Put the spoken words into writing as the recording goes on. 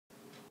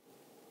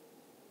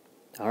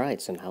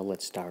Alright, so now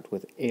let's start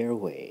with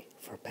airway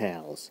for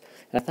PALS.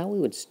 And I thought we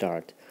would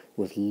start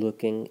with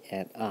looking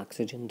at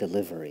oxygen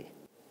delivery.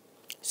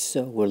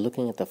 So we're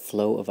looking at the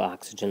flow of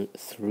oxygen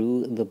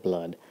through the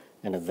blood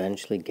and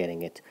eventually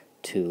getting it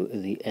to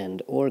the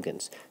end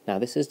organs. Now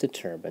this is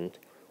determined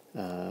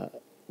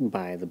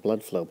by the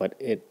blood flow,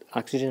 but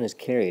oxygen is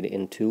carried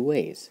in two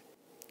ways.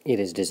 It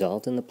is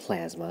dissolved in the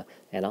plasma,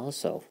 and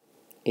also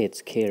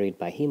it's carried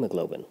by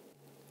hemoglobin.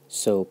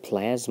 So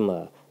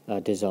plasma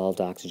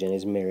dissolved oxygen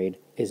is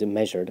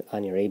measured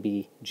on your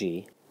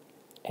ABG,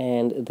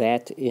 and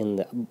that in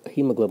the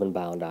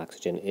hemoglobin-bound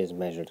oxygen is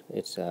measured.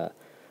 It's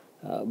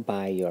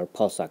by your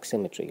pulse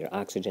oximetry, your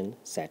oxygen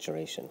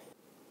saturation.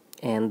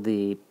 And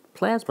the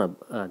plasma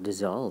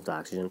dissolved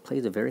oxygen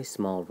plays a very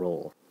small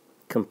role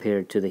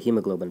compared to the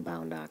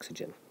hemoglobin-bound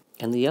oxygen.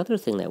 And the other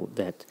thing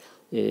that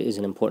is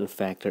an important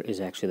factor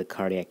is actually the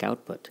cardiac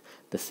output,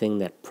 the thing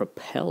that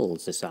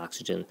propels this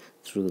oxygen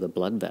through the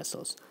blood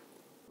vessels.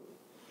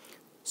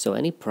 So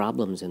any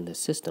problems in this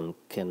system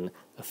can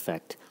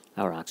affect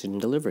our oxygen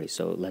delivery.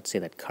 So let's say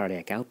that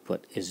cardiac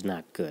output is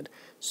not good.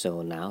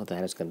 So now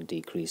that is going to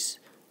decrease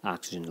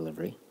oxygen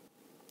delivery.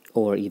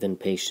 Or even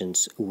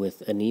patients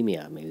with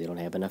anemia. Maybe they don't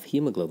have enough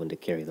hemoglobin to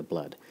carry the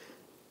blood.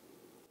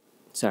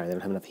 Sorry, they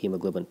don't have enough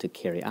hemoglobin to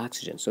carry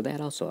oxygen. So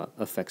that also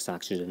affects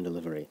oxygen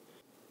delivery.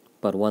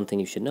 But one thing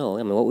you should know,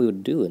 what we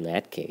would do in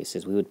that case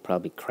is we would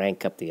probably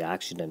crank up the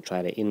oxygen and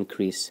try to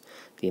increase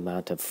the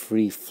amount of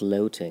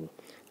free-floating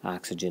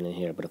oxygen in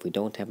here. But if we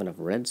don't have enough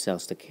red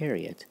cells to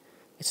carry it,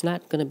 it's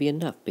not going to be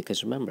enough,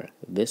 because remember,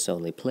 this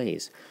only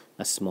plays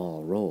a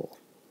small role.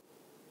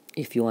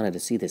 If you wanted to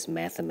see this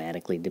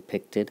mathematically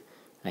depicted,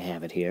 I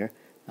have it here,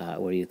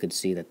 where you could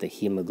see that the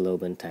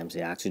hemoglobin times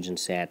the oxygen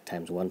sat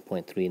times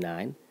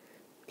 1.39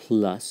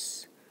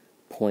 plus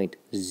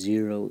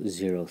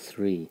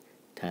 0.003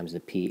 times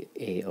the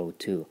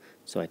PaO2.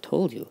 So I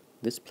told you,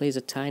 this plays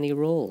a tiny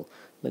role.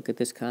 Look at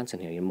this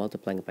constant here. You're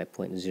multiplying it by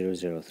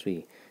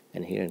 0.003,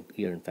 and here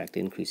you're in fact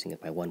increasing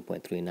it by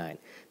 1.39.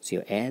 So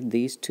you add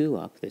these two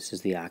up, this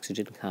is the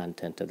oxygen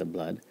content of the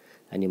blood,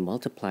 and you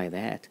multiply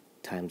that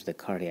times the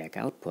cardiac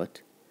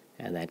output,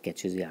 and that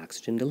gets you the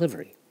oxygen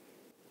delivery.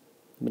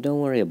 But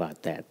don't worry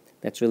about that.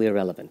 That's really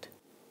irrelevant.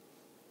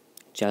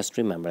 Just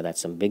remember that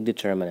some big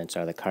determinants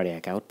are the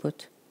cardiac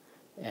output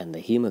and the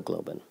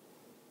hemoglobin,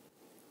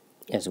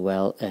 as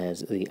well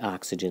as the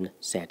oxygen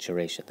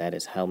saturation. That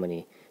is how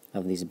many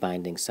of these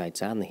binding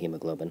sites on the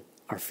hemoglobin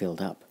are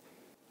filled up.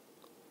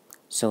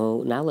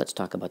 So now let's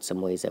talk about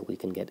some ways that we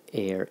can get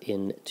air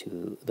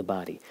into the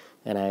body.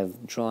 And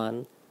I've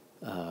drawn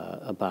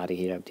a body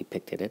here. I've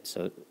depicted it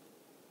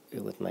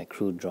with my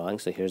crude drawing.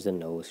 So here's the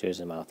nose, here's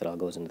the mouth. It all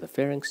goes into the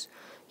pharynx.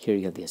 Here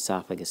you have the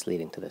esophagus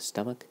leading to the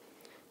stomach.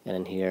 And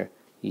in here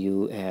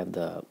you have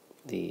the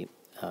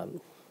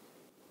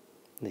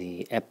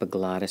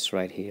epiglottis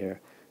right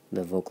here,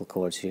 the vocal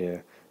cords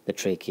here, the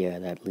trachea,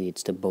 and that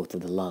leads to both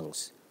of the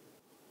lungs.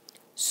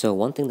 So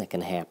one thing that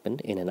can happen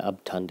in an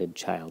obtunded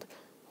child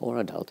or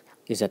adult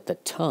is that the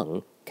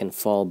tongue can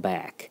fall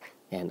back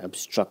and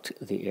obstruct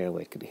the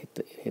airway. It could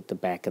hit the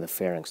back of the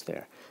pharynx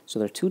there. So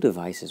there are two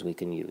devices we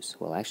can use.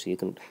 Well, actually, you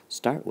can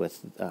start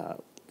with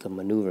the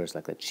maneuvers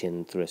like the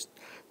chin thrust,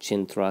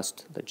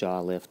 the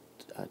jaw lift,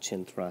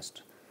 chin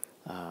thrust,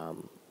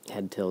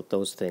 head tilt,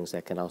 those things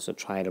that can also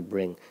try to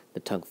bring the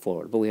tongue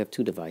forward. But we have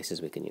two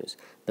devices we can use.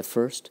 The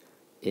first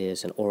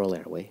is an oral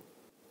airway,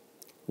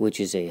 which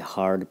is a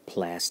hard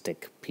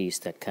plastic piece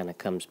that kind of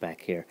comes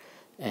back here,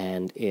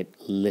 and it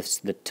lifts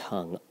the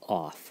tongue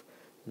off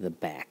the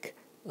back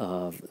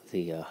of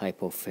the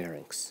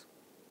hypopharynx.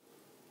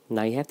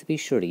 Now you have to be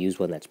sure to use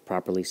one that's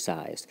properly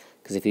sized,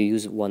 because if you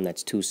use one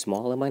that's too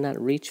small, it might not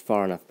reach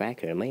far enough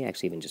back here. It may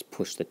actually even just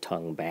push the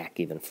tongue back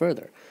even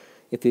further.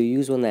 If you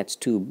use one that's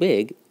too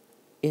big,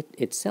 it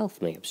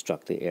itself may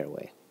obstruct the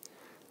airway.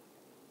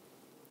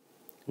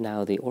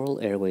 Now the oral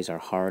airways are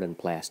hard and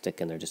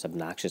plastic, and they're just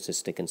obnoxious to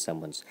stick in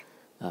someone's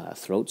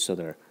throat, so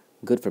they're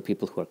good for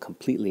people who are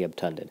completely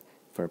obtunded.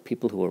 For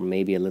people who are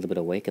maybe a little bit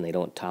awake and they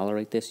don't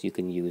tolerate this, you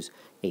can use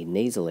a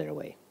nasal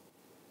airway.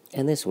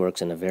 And this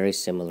works in a very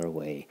similar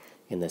way,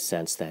 in the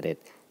sense that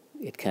it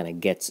kind of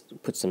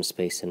puts some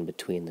space in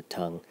between the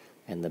tongue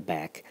and the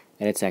back,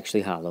 and it's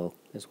actually hollow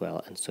as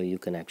well, and so you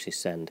can actually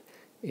send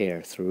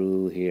air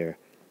through here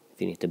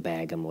if you need to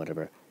bag them,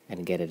 whatever,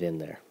 and get it in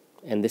there.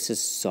 And this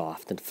is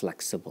soft and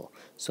flexible,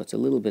 so it's a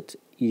little bit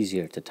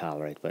easier to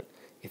tolerate, but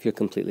if you're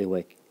completely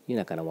awake, you're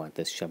not going to want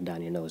this shoved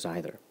down your nose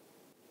either.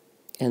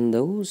 And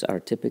those are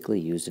typically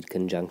used in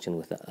conjunction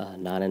with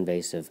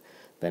non-invasive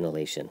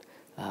ventilation,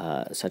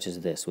 such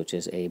as this, which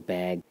is a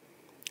bag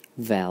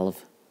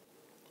valve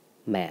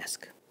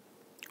mask,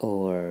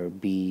 or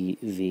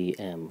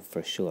BVM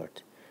for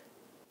short.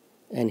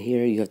 And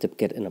here you have to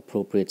get an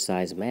appropriate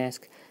size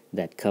mask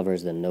that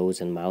covers the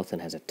nose and mouth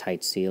and has a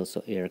tight seal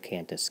so air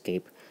can't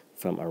escape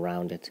from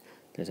around it.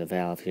 There's a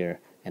valve here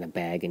and a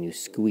bag, and you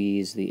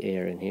squeeze the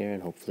air in here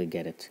and hopefully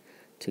get it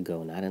to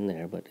go, not in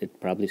there, but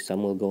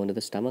some will go into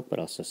the stomach, but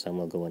also some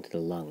will go into the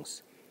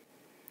lungs.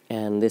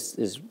 And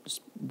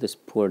this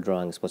poor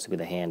drawing is supposed to be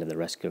the hand of the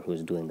rescuer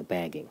who's doing the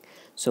bagging.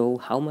 So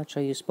how much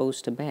are you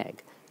supposed to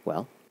bag?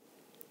 Well,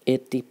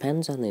 it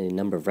depends on the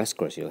number of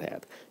rescuers you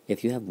have.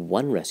 If you have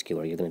one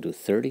rescuer, you're going to do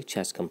 30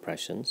 chest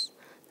compressions,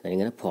 then you're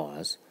going to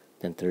pause,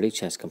 then 30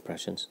 chest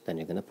compressions, then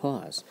you're going to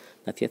pause.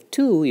 Now, if you have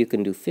two, you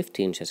can do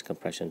 15 chest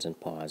compressions and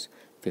pause,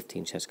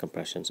 15 chest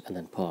compressions, and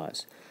then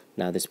pause.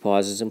 Now, this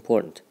pause is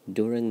important.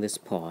 During this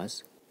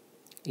pause,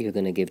 you're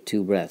going to give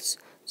 2 breaths.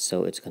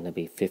 So it's going to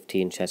be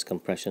 15 chest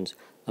compressions,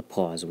 a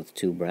pause with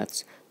 2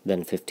 breaths,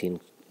 then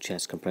 15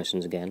 chest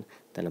compressions again,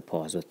 then a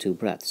pause with 2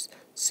 breaths.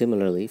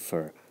 Similarly,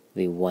 for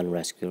the one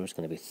rescuer, it's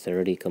going to be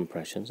 30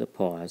 compressions, a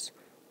pause,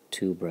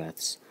 2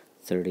 breaths,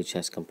 30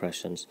 chest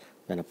compressions,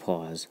 then a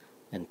pause,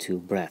 and 2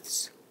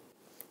 breaths.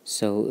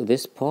 So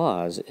this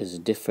pause is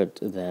different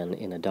than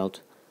in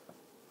adult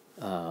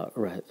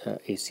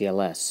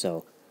ACLS.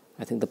 So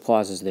I think the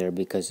pause is there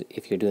because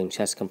if you're doing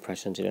chest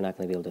compressions, you're not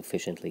going to be able to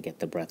efficiently get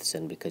the breaths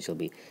in because you'll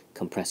be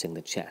compressing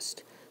the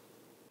chest.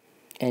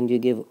 And you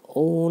give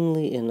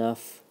only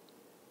enough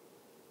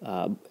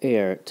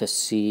air to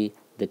see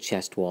the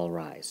chest wall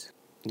rise.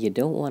 You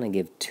don't want to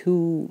give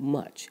too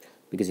much,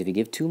 because if you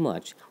give too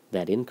much,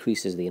 that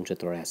increases the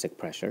intrathoracic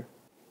pressure.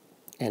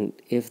 And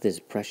if this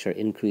pressure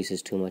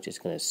increases too much, it's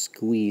going to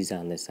squeeze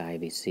on this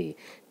IVC,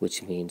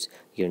 which means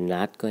you're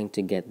not going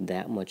to get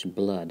that much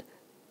blood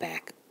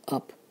back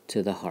up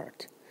to the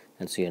heart.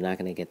 And so you're not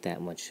going to get that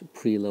much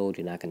preload,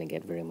 you're not going to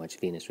get very much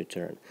venous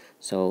return.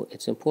 So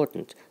it's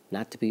important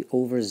not to be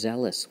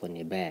overzealous when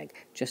you bag.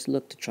 Just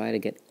look to try to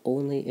get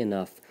only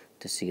enough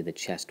to see the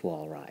chest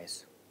wall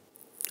rise.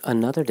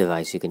 Another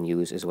device you can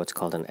use is what's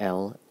called an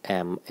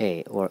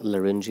LMA, or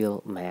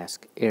Laryngeal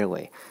Mask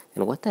Airway.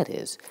 And what that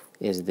is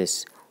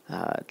this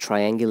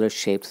triangular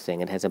shaped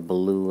thing. It has a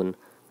balloon,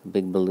 a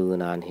big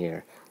balloon on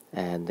here,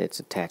 and it's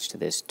attached to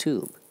this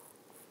tube.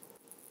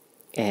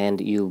 And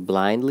you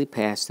blindly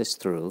pass this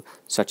through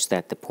such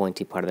that the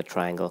pointy part of the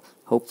triangle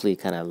hopefully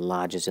kind of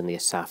lodges in the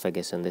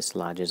esophagus, and this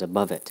lodges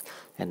above it.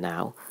 And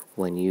now,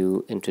 when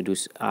you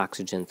introduce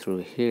oxygen through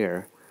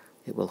here,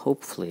 it will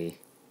hopefully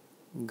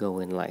go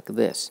in like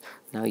this.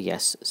 Now,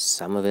 yes,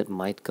 some of it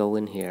might go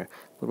in here,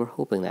 but we're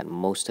hoping that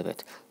most of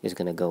it is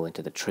going to go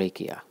into the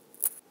trachea.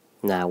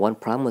 Now, one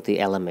problem with the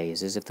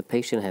LMAs is if the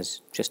patient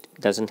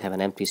doesn't have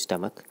an empty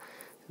stomach,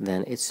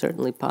 then it's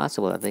certainly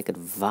possible that they could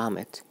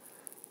vomit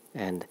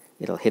and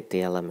it'll hit the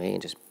LMA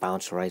and just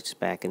bounce right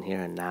back in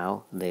here, and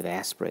now they've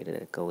aspirated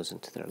it. It goes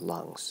into their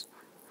lungs.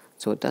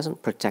 So it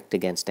doesn't protect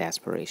against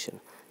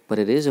aspiration, but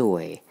it is a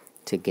way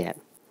to get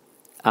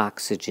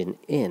oxygen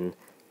in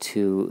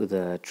to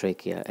the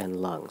trachea and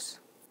lungs.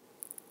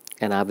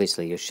 And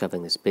obviously you're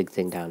shoving this big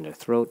thing down their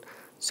throat,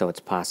 so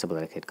it's possible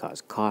that it could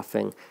cause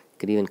coughing, it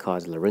could even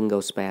cause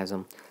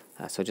laryngospasm,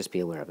 so just be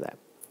aware of that.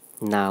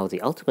 Now,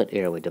 the ultimate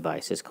airway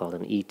device is called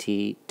an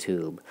ET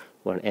tube,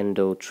 or an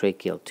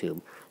endotracheal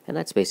tube, and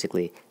that's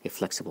basically a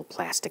flexible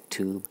plastic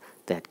tube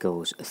that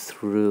goes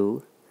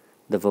through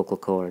the vocal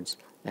cords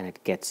and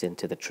it gets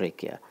into the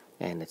trachea,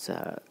 and it's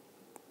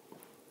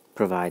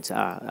provides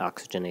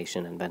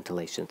oxygenation and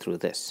ventilation through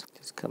this. It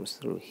just comes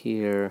through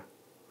here,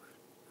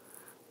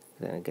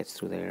 then it gets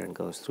through there and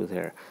goes through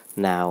there.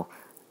 Now,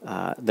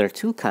 there are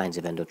 2 kinds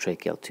of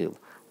endotracheal tube.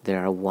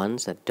 There are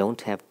ones that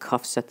don't have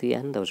cuffs at the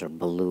end, those are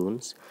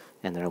balloons,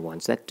 and there are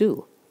ones that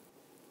do.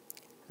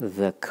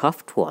 The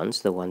cuffed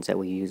ones, the ones that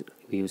we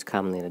use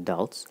commonly in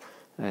adults,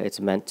 it's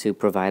meant to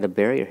provide a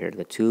barrier here.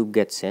 The tube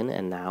gets in,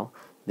 and now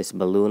this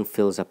balloon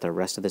fills up the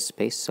rest of the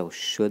space, so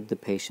should the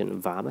patient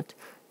vomit,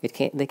 they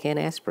can't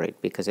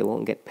aspirate because it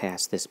won't get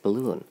past this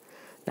balloon.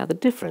 Now, the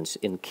difference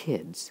in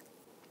kids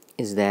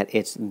is that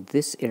it's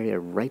this area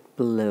right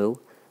below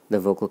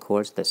the vocal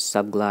cords, the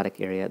subglottic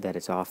area, that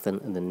is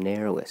often the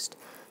narrowest.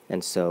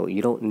 And so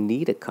you don't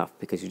need a cuff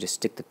because you just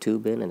stick the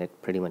tube in and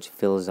it pretty much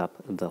fills up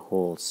the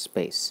whole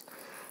space.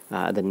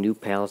 The new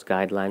PALS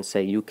guidelines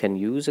say you can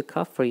use a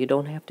cuff or you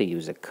don't have to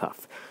use a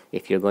cuff.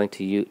 If you're going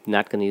to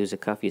not going to use a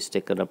cuff, you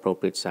stick an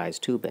appropriate size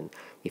tube in.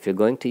 If you're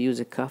going to use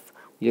a cuff,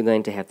 you're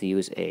going to have to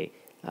use a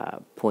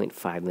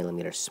 0.5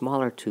 millimeter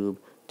smaller tube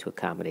to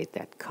accommodate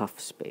that cuff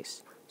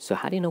space. So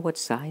how do you know what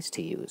size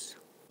to use?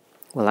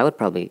 Well, I would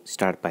probably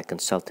start by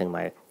consulting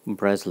my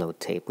Breslow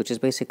tape, which is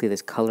basically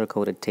this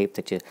color-coded tape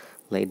that you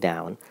lay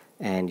down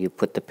and you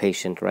put the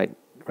patient right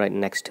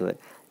next to it,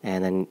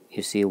 and then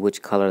you see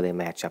which color they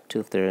match up to.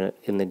 If they're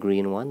in the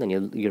green one, then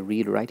you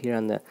read right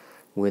here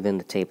within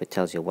the tape. It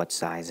tells you what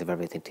size of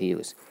everything to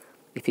use.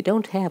 If you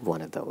don't have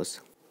one of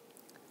those,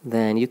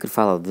 then you could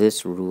follow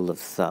this rule of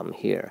thumb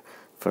here.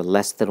 For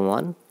less than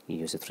 1, you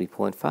use a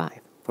 3.5.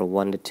 For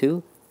 1 to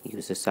 2,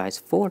 use a size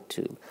 4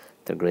 tube.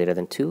 If they're greater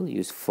than 2,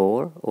 use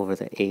 4 over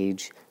the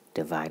age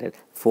divided,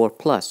 4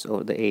 plus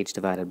over the age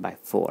divided by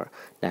 4.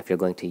 Now, if you're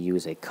going to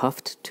use a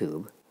cuffed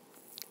tube,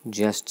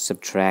 just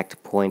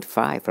subtract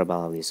 0.5 from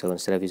all of these. So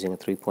instead of using a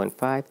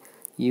 3.5,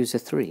 use a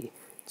 3.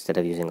 Instead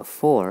of using a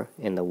 4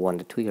 in the 1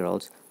 to 2 year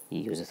olds,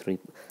 use a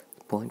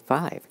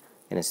 3.5.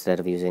 And instead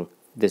of using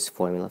this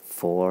formula,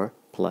 4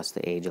 plus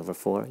the age over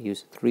 4,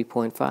 use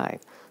 3.5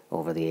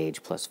 over the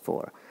age plus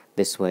 4.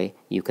 This way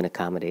you can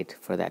accommodate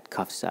for that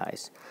cuff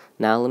size.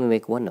 Now let me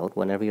make one note.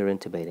 Whenever you're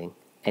intubating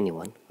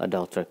anyone,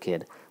 adult or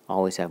kid,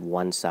 always have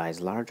one size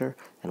larger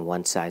and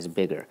one size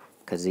bigger,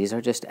 because these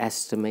are just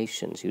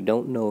estimations. You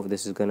don't know if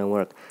this is going to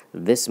work.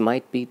 This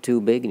might be too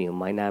big and you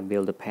might not be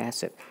able to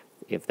pass it.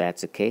 If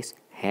that's the case,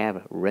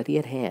 have ready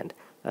at hand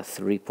a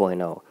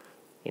 3.0.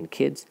 In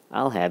kids,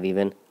 I'll have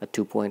even a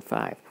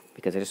 2.5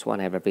 because I just want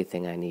to have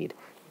everything I need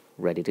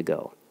ready to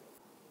go.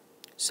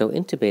 So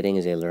intubating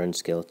is a learned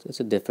skill. It's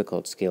a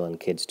difficult skill in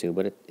kids too,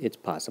 but it's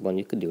possible and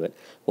you can do it.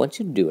 Once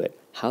you do it,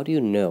 how do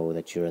you know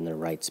that you're in the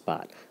right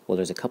spot? Well,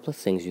 there's a couple of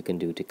things you can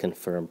do to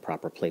confirm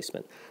proper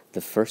placement. The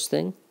first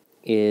thing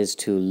is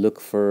to look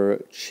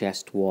for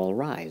chest wall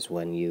rise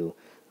when you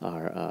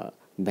are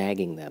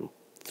bagging them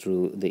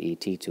through the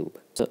ET tube.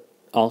 So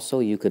also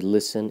you could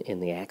listen in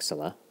the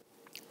axilla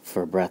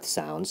for breath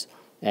sounds,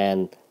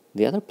 and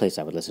the other place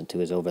I would listen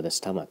to is over the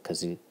stomach,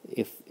 because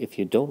if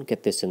you don't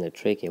get this in the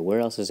trachea, where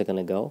else is it going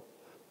to go?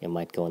 It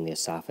might go in the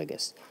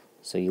esophagus.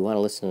 So you want to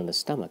listen in the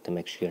stomach to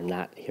make sure you're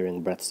not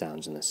hearing breath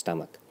sounds in the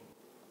stomach.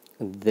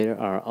 There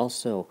are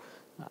also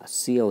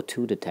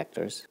CO2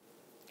 detectors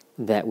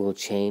that will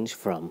change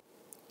from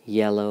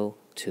yellow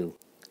to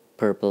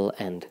purple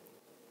and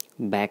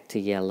back to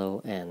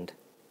yellow and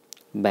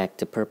back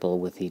to purple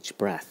with each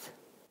breath.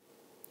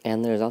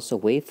 And there's also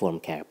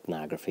waveform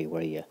capnography,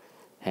 where you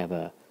have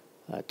a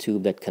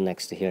tube that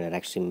connects to here that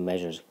actually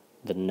measures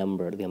the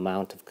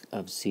amount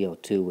of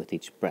CO2 with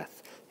each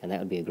breath. And that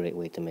would be a great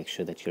way to make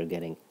sure that you're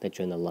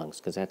in the lungs,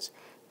 because that's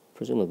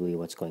presumably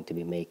what's going to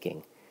be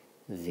making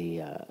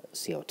the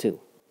CO2.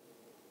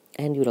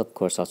 And you would, of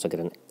course, also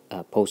get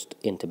a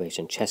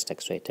post-intubation chest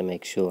x-ray to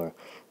make sure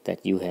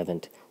that you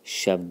haven't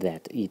shoved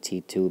that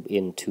ET tube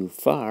in too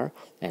far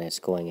and it's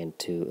going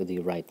into the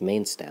right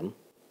main stem.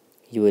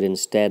 You would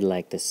instead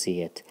like to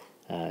see it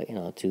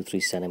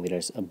 2-3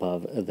 centimeters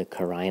above the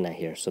carina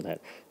here, so that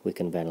we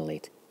can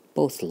ventilate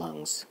both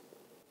lungs.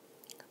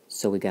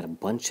 So we got a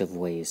bunch of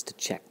ways to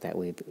check that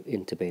we've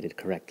intubated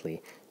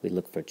correctly. We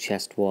look for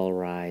chest wall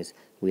rise,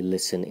 we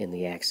listen in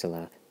the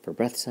axilla for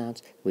breath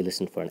sounds, we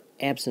listen for an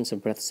absence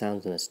of breath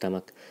sounds in the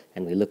stomach,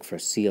 and we look for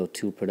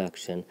CO2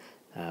 production,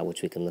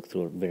 which we can look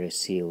through various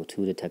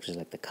CO2 detectors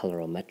like the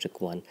colorimetric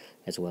one,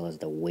 as well as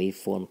the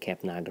waveform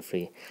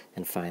capnography.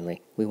 And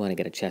finally, we want to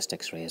get a chest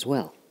x-ray as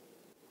well.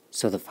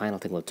 So the final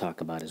thing we'll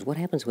talk about is what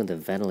happens when the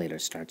ventilator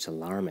starts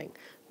alarming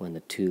when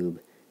they're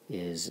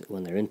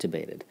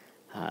intubated.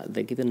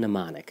 They give a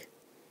mnemonic.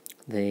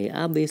 They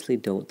obviously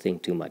don't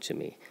think too much of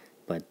me,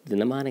 but the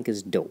mnemonic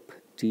is DOPE,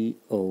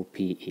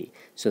 D-O-P-E.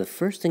 So the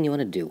first thing you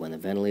want to do when the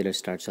ventilator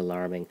starts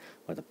alarming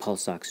or the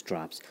pulse ox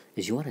drops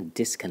is you want to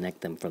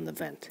disconnect them from the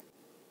vent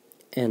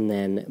and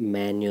then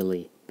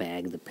manually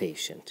bag the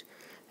patient.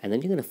 And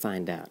then you're going to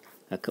find out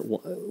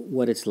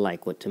what it's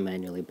like to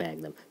manually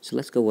bag them. So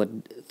let's go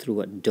through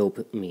what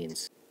DOPE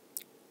means.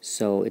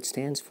 So it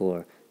stands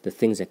for the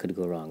things that could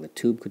go wrong. The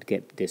tube could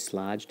get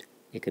dislodged,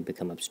 it could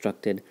become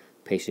obstructed,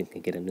 patient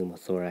could get a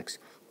pneumothorax,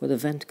 or the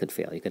vent could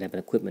fail. You could have an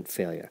equipment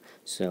failure.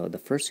 So the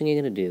first thing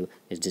you're going to do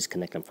is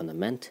disconnect them from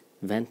the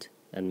vent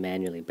and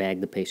manually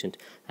bag the patient,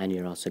 and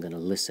you're also going to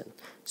listen.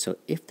 So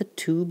if the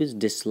tube is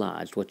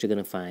dislodged, what you're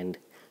going to find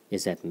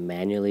is that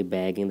manually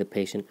bagging the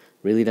patient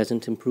really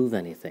doesn't improve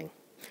anything.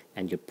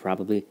 And you're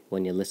probably,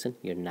 when you listen,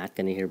 you're not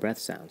going to hear breath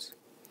sounds.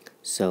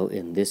 So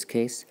in this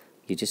case,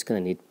 you're just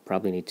going to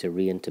probably need to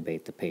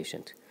reintubate the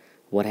patient.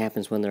 What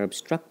happens when they're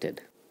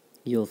obstructed?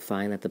 You'll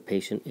find that the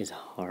patient is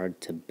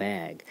hard to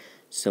bag.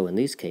 So in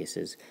these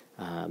cases,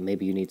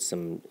 maybe you need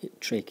some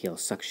tracheal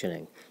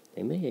suctioning.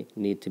 They may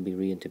need to be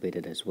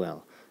reintubated as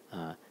well.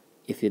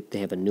 If they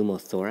have a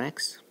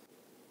pneumothorax,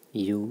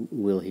 you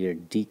will hear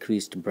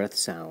decreased breath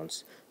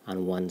sounds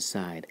on one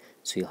side,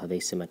 so you'll have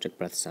asymmetric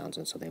breath sounds,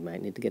 and so they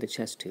might need to get a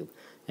chest tube.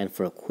 And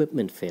for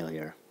equipment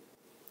failure,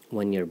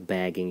 when you're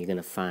bagging, you're going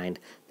to find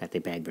that they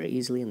bag very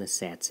easily and the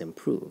SATs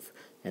improve.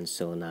 And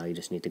so now you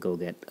just need to go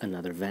get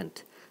another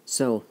vent.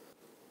 So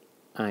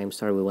I'm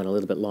sorry we went a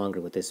little bit longer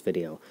with this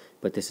video,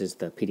 but this is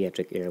the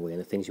pediatric airway,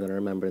 and the things you want to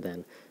remember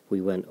then,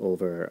 we went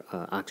over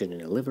oxygen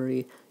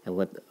delivery and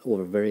went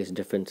over various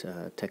different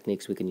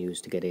techniques we can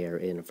use to get air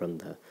in from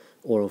the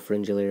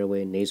oropharyngeal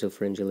airway,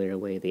 nasopharyngeal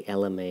airway, the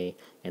LMA,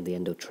 and the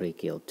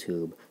endotracheal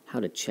tube, how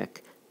to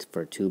check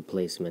for tube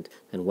placement,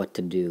 and what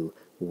to do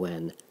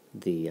when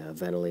the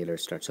ventilator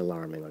starts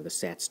alarming or the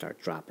SATs start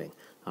dropping.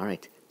 All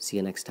right, see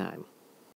you next time.